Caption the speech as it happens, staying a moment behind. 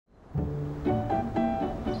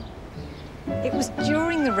It was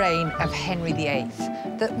during the reign of Henry VIII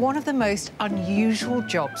that one of the most unusual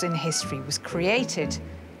jobs in history was created,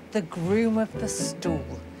 the groom of the stool.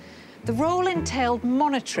 The role entailed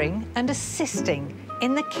monitoring and assisting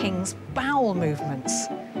in the king's bowel movements.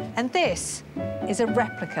 And this is a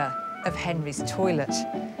replica of Henry's toilet.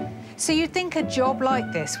 So you'd think a job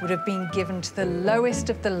like this would have been given to the lowest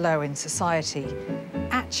of the low in society.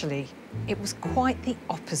 Actually, it was quite the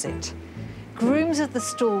opposite. Grooms of the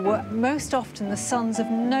stool were most often the sons of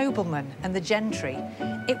noblemen and the gentry.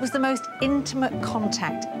 It was the most intimate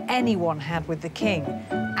contact anyone had with the king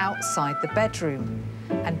outside the bedroom.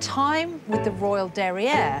 And time with the royal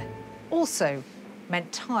derriere also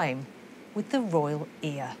meant time with the royal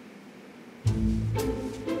ear.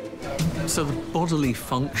 So the bodily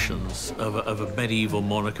functions of a medieval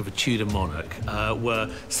monarch, of a Tudor monarch, were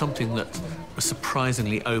something that was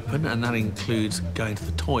surprisingly open, and that includes going to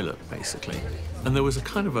the toilet, basically. And there was a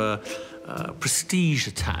kind of a prestige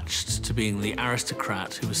attached to being the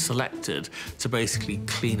aristocrat who was selected to basically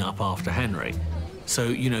clean up after Henry. So,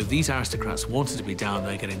 you know, these aristocrats wanted to be down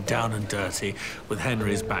there getting down and dirty with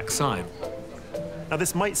Henry's backside. Now,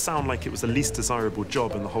 this might sound like it was the least desirable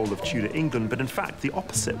job in the whole of Tudor England, but in fact, the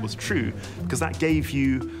opposite was true, because that gave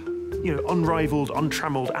you, unrivaled,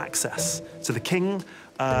 untrammeled access to the king,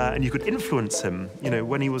 and you could influence him,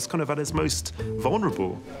 when he was kind of at his most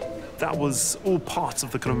vulnerable. That was all part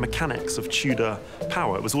of the kind of mechanics of Tudor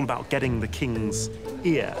power. It was all about getting the king's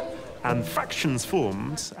ear. And factions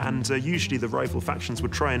formed, and usually the rival factions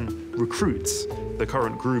would try and recruit the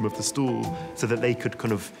current groom of the stool so that they could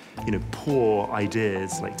kind of, pour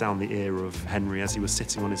ideas like down the ear of Henry as he was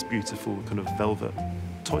sitting on his beautiful kind of velvet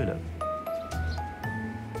toilet.